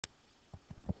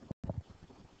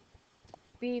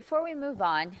Before we move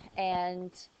on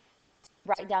and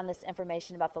write down this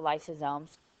information about the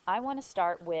lysosomes, I want to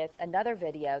start with another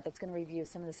video that's going to review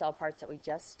some of the cell parts that we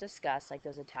just discussed, like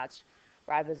those attached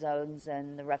ribosomes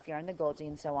and the rough yarn, the Golgi,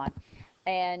 and so on,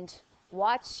 and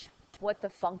watch what the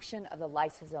function of the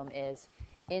lysosome is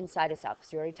inside a cell,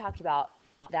 because we already talked about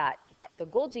that the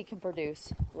Golgi can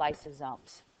produce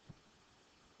lysosomes.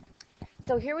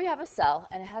 So here we have a cell,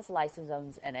 and it has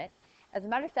lysosomes in it. As a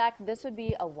matter of fact, this would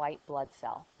be a white blood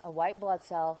cell. A white blood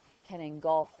cell can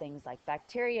engulf things like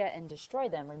bacteria and destroy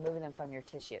them, removing them from your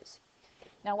tissues.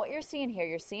 Now what you're seeing here,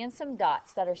 you're seeing some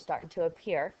dots that are starting to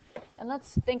appear, and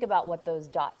let's think about what those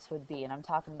dots would be, and I'm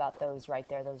talking about those right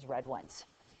there, those red ones.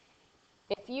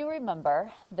 If you remember,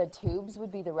 the tubes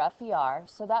would be the rough ER,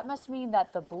 so that must mean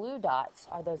that the blue dots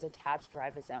are those attached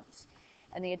ribosomes.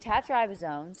 And the attached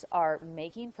ribosomes are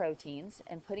making proteins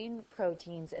and putting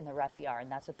proteins in the rough ER, and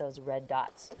that's what those red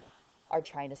dots are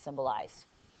trying to symbolize.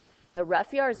 The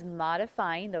rough ER is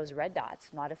modifying those red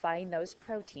dots, modifying those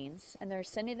proteins, and they're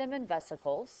sending them in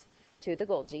vesicles to the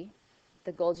Golgi.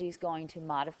 The Golgi is going to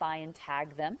modify and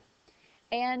tag them,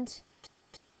 and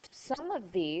some of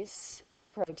these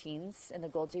proteins in the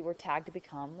Golgi were tagged to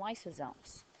become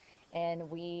lysosomes. And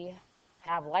we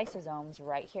have lysosomes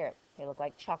right here. They look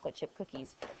like chocolate chip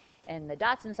cookies. And the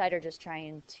dots inside are just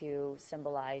trying to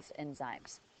symbolize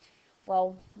enzymes.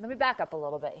 Well, let me back up a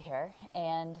little bit here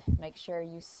and make sure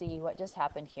you see what just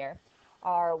happened here.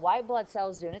 Our white blood cell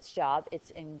is doing its job.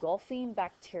 It's engulfing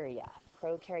bacteria,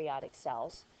 prokaryotic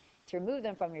cells, to remove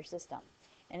them from your system.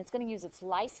 And it's going to use its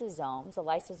lysosomes. The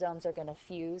lysosomes are going to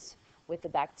fuse with the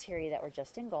bacteria that were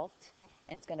just engulfed.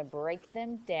 And it's going to break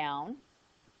them down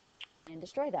and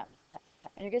destroy them.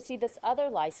 And you're going to see this other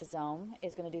lysosome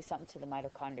is going to do something to the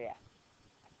mitochondria.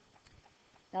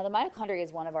 Now, the mitochondria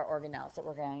is one of our organelles that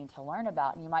we're going to learn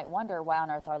about, and you might wonder why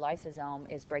on earth our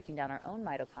lysosome is breaking down our own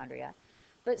mitochondria.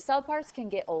 But cell parts can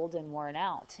get old and worn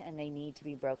out, and they need to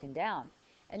be broken down,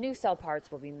 and new cell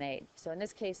parts will be made. So in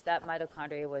this case, that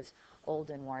mitochondria was old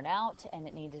and worn out, and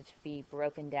it needed to be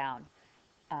broken down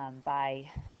by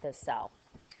the cell.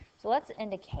 So let's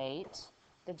indicate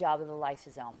the job of the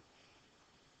lysosome.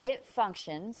 It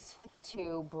functions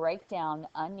to break down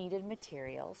unneeded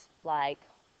materials like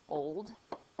old,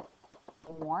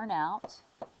 worn out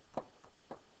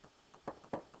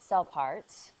cell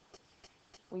parts.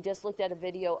 We just looked at a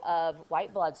video of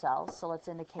white blood cells, so let's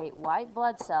indicate white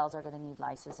blood cells are going to need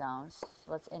lysosomes. So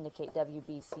let's indicate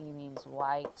WBC means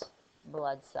white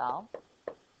blood cell.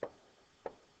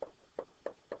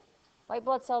 White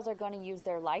blood cells are going to use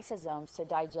their lysosomes to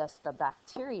digest the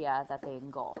bacteria that they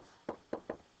engulf.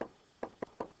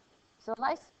 So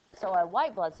a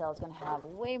white blood cell is going to have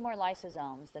way more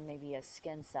lysosomes than maybe a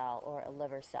skin cell or a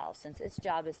liver cell, since its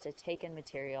job is to take in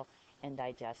material and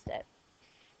digest it.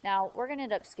 Now, we're going to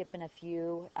end up skipping a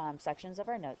few sections of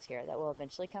our notes here that we'll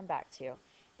eventually come back to,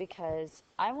 because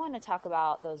I want to talk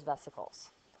about those vesicles.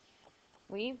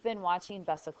 We've been watching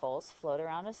vesicles float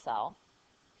around a cell,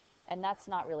 and that's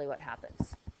not really what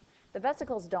happens. The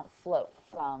vesicles don't float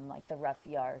from like the rough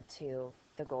ER to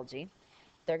the Golgi.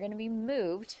 They're going to be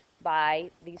moved by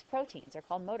these proteins. They're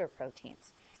called motor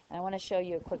proteins. And I want to show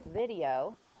you a quick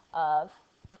video of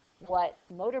what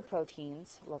motor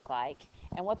proteins look like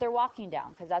and what they're walking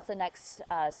down, because that's the next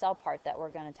cell part that we're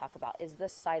going to talk about, is the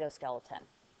cytoskeleton.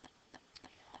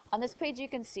 On this page you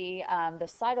can see the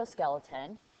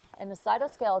cytoskeleton, and the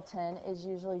cytoskeleton is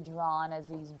usually drawn as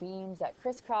these beams that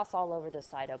crisscross all over the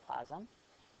cytoplasm.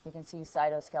 You can see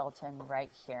cytoskeleton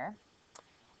right here.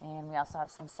 And we also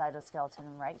have some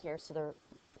cytoskeleton right here. So they're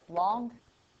long,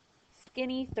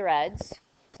 skinny threads.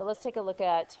 So let's take a look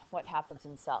at what happens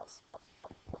in cells.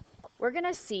 We're going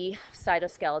to see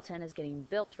cytoskeleton is getting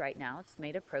built right now. It's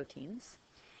made of proteins.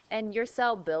 And your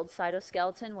cell builds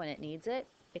cytoskeleton when it needs it.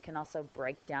 It can also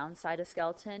break down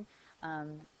cytoskeleton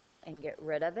and get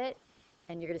rid of it.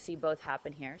 And you're going to see both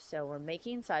happen here. So we're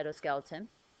making cytoskeleton.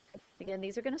 Again,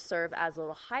 these are going to serve as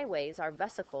little highways. Our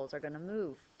vesicles are going to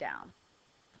move down.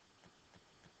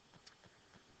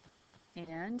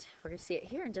 And we're going to see it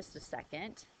here in just a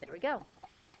second. There we go.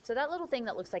 So that little thing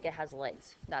that looks like it has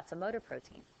legs, that's a motor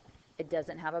protein. It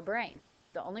doesn't have a brain.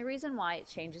 The only reason why it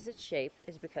changes its shape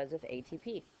is because of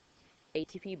ATP.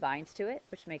 ATP binds to it,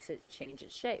 which makes it change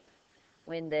its shape.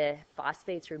 When the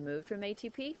phosphate's removed from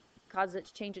ATP, it causes it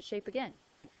to change its shape again.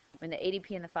 When the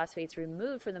ADP and the phosphate's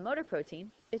removed from the motor protein,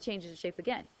 it changes its shape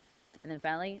again. And then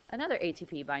finally, another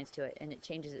ATP binds to it, and it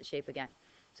changes its shape again.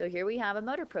 So here we have a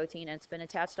motor protein, and it's been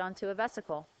attached onto a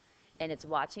vesicle, and it's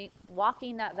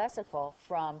walking that vesicle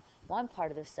from one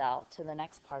part of the cell to the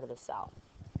next part of the cell.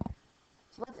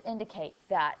 So let's indicate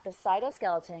that the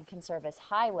cytoskeleton can serve as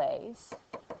highways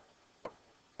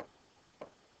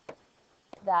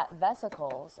that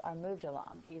vesicles are moved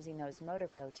along using those motor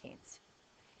proteins.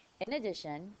 In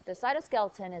addition, the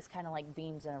cytoskeleton is kind of like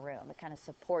beams in a room. It kind of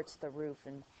supports the roof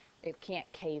and it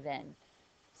can't cave in.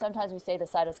 Sometimes we say the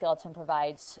cytoskeleton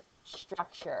provides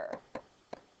structure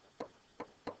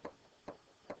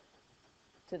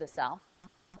to the cell.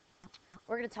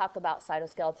 We're going to talk about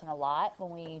cytoskeleton a lot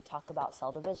when we talk about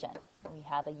cell division. We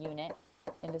have a unit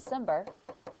in December,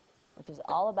 which is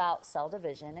all about cell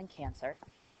division and cancer.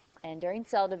 And during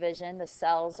cell division, the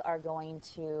cells are going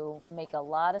to make a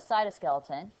lot of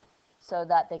cytoskeleton so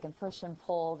that they can push and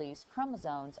pull these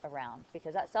chromosomes around,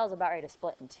 because that cell is about ready to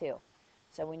split in two.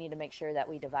 So we need to make sure that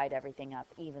we divide everything up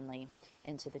evenly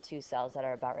into the two cells that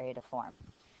are about ready to form.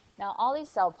 Now, all these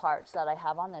cell parts that I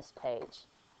have on this page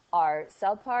are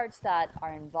cell parts that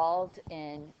are involved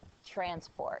in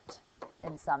transport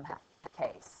in some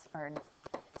case or in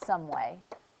some way.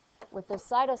 With the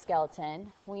cytoskeleton,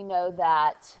 we know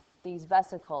that these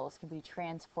vesicles can be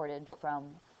transported from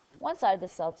one side of the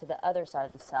cell to the other side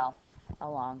of the cell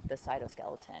along the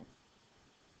cytoskeleton.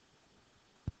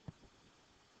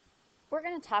 We're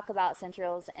going to talk about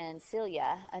centrioles and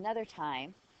cilia another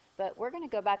time, but we're going to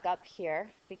go back up here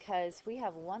because we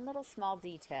have one little small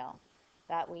detail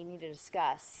that we need to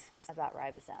discuss about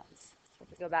ribosomes. So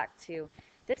if we go back to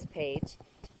this page,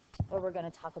 where we're going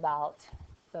to talk about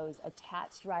those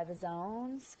attached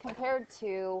ribosomes compared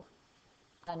to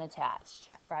unattached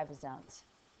ribosomes.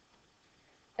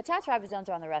 Attached ribosomes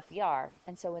are on the rough ER,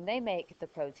 and so when they make the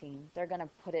protein, they're going to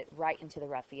put it right into the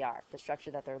rough ER, the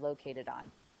structure that they're located on.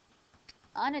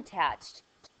 Unattached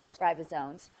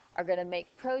ribosomes are going to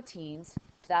make proteins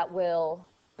that will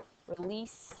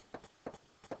release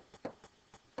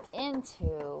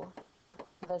into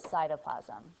the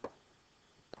cytoplasm.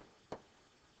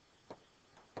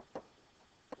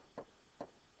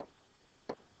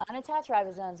 Unattached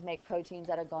ribosomes make proteins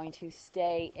that are going to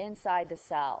stay inside the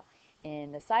cell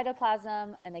in the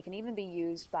cytoplasm, and they can even be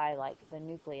used by like the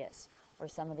nucleus or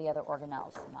some of the other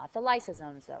organelles, not the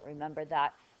lysosomes though. Remember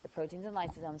that the proteins and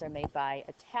lysosomes are made by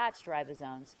attached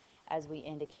ribosomes, as we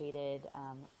indicated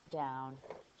down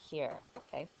here.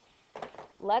 Okay,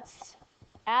 let's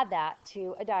add that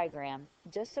to a diagram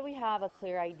just so we have a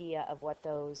clear idea of what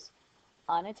those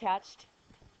unattached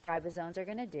ribosomes are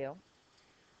going to do.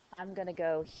 I'm going to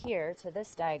go here to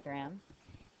this diagram,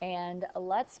 and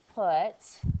let's put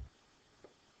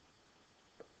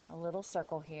a little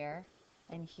circle here,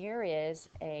 and here is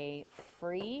a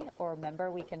free, or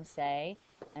remember we can say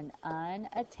an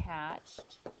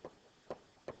unattached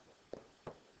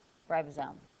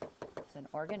ribosome. It's an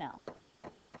organelle.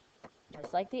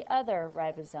 Just like the other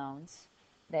ribosomes,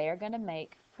 they are going to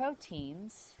make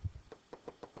proteins,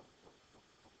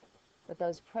 but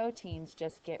those proteins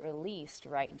just get released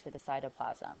right into the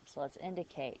cytoplasm. So let's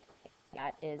indicate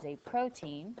that is a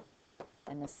protein,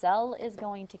 and the cell is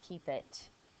going to keep it.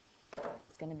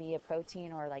 It's going to be a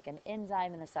protein or like an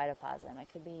enzyme in the cytoplasm. It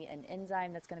could be an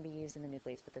enzyme that's going to be used in the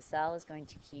nucleus, but the cell is going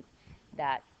to keep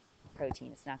that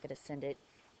protein. It's not going to send it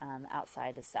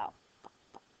outside the cell.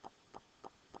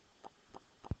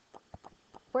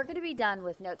 We're going to be done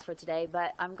with notes for today,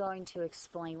 but I'm going to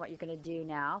explain what you're going to do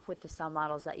now with the cell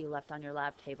models that you left on your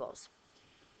lab tables.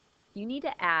 You need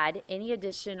to add any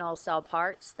additional cell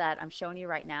parts that I'm showing you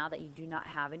right now that you do not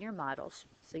have in your models.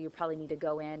 So you probably need to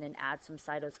go in and add some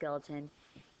cytoskeleton.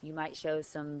 You might show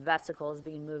some vesicles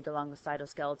being moved along the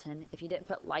cytoskeleton. If you didn't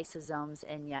put lysosomes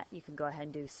in yet, you can go ahead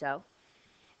and do so.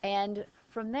 And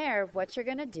from there, what you're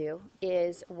going to do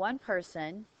is one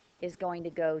person is going to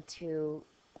go to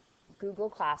Google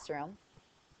Classroom.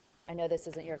 I know this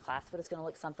isn't your class, but it's going to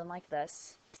look something like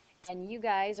this. And you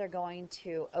guys are going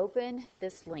to open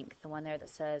this link, the one there that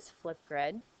says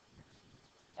Flipgrid.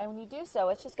 And when you do so,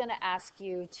 it's just going to ask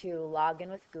you to log in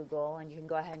with Google, and you can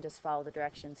go ahead and just follow the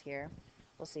directions here.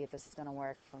 We'll see if this is going to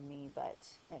work for me, but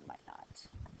it might not.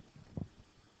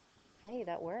 Hey,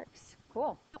 that works.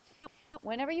 Cool.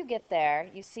 Whenever you get there,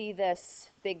 you see this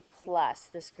big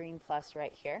plus, this green plus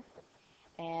right here.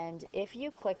 And if you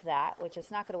click that, which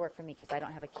is not going to work for me because I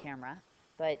don't have a camera,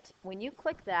 but when you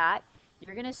click that,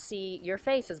 you're going to see your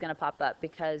face is going to pop up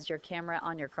because your camera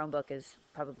on your Chromebook is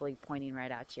probably pointing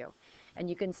right at you. And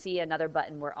you can see another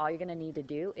button where all you're going to need to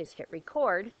do is hit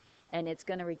record, and it's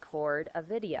going to record a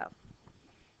video.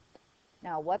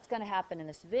 Now, what's going to happen in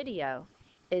this video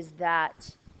is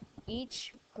that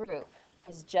each group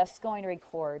is just going to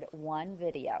record one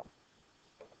video.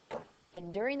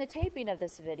 And during the taping of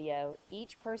this video,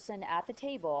 each person at the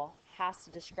table has to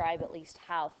describe at least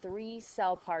how 3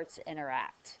 cell parts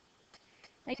interact.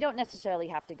 Now, you don't necessarily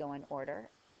have to go in order,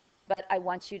 but I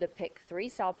want you to pick 3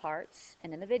 cell parts,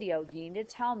 and in the video, you need to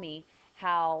tell me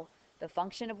how the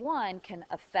function of one can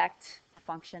affect the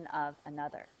function of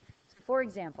another. So, for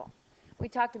example, we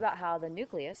talked about how the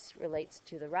nucleus relates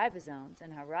to the ribosomes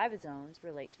and how ribosomes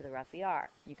relate to the rough ER.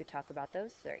 You could talk about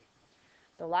those 3.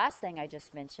 The last thing I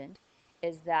just mentioned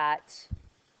is that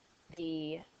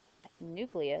the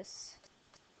nucleus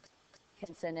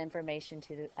can send information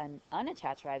to an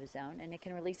unattached ribosome, and it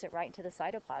can release it right into the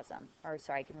cytoplasm, or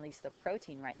sorry, it can release the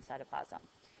protein right in cytoplasm.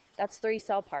 That's 3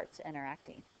 cell parts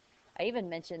interacting. I even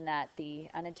mentioned that the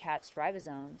unattached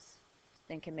ribosomes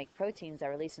then can make proteins that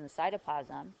release in the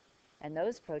cytoplasm, and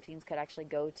those proteins could actually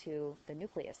go to the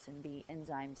nucleus and be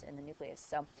enzymes in the nucleus.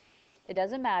 So it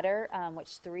doesn't matter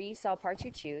which 3 cell parts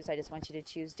you choose. I just want you to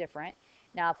choose different.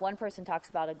 Now, if one person talks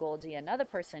about a Golgi, another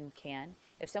person can.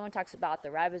 If someone talks about the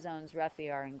ribosomes, rough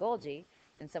ER, and Golgi,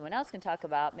 then someone else can talk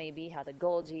about maybe how the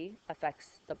Golgi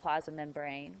affects the plasma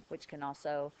membrane, which can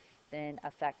also then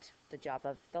affect the job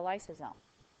of the lysosome.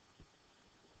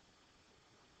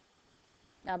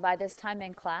 Now, by this time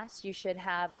in class, you should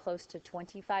have close to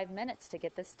 25 minutes to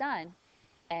get this done.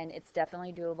 And it's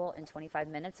definitely doable in 25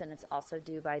 minutes, and it's also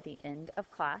due by the end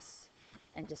of class.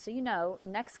 And just so you know,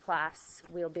 next class,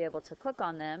 we'll be able to click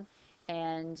on them,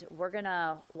 and we're going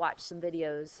to watch some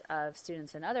videos of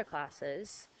students in other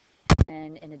classes.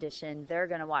 And in addition, they're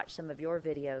going to watch some of your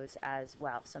videos as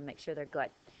well, so make sure they're good.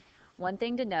 One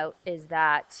thing to note is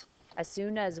that as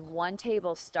soon as one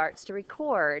table starts to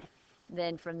record,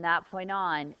 then from that point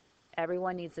on,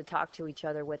 everyone needs to talk to each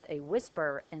other with a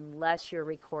whisper unless you're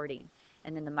recording.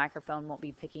 And then the microphone won't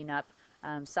be picking up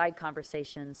side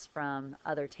conversations from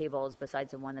other tables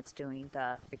besides the one that's doing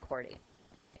the recording.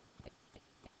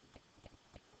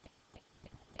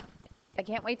 I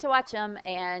can't wait to watch them,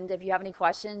 and if you have any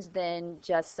questions, then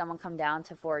just someone come down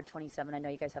to Forward 27. I know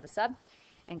you guys have a sub,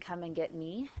 and come and get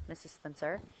me, Mrs.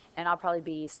 Spencer, and I'll probably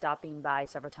be stopping by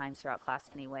several times throughout class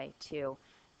anyway to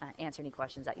answer any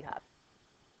questions that you have.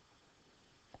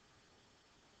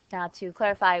 Now, to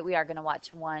clarify, we are going to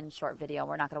watch one short video.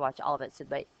 We're not going to watch all of it,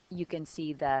 but you can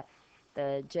see the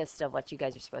gist of what you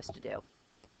guys are supposed to do.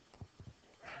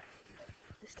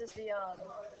 This is the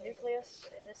nucleus.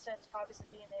 In this sense, copies of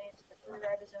DNA into the 3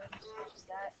 ribosomes, which is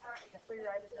that. And the 3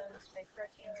 ribosomes make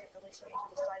proteins that release them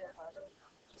into the cytoplasm.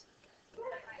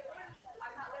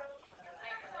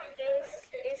 This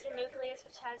is the nucleus,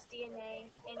 which has DNA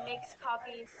and makes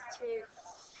copies to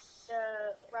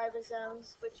the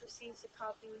ribosomes, which receives a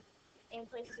copy and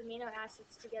places amino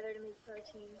acids together to make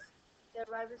proteins. The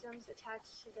ribosomes attach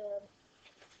to the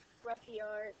rough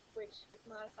ER, which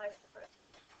modifies the protein.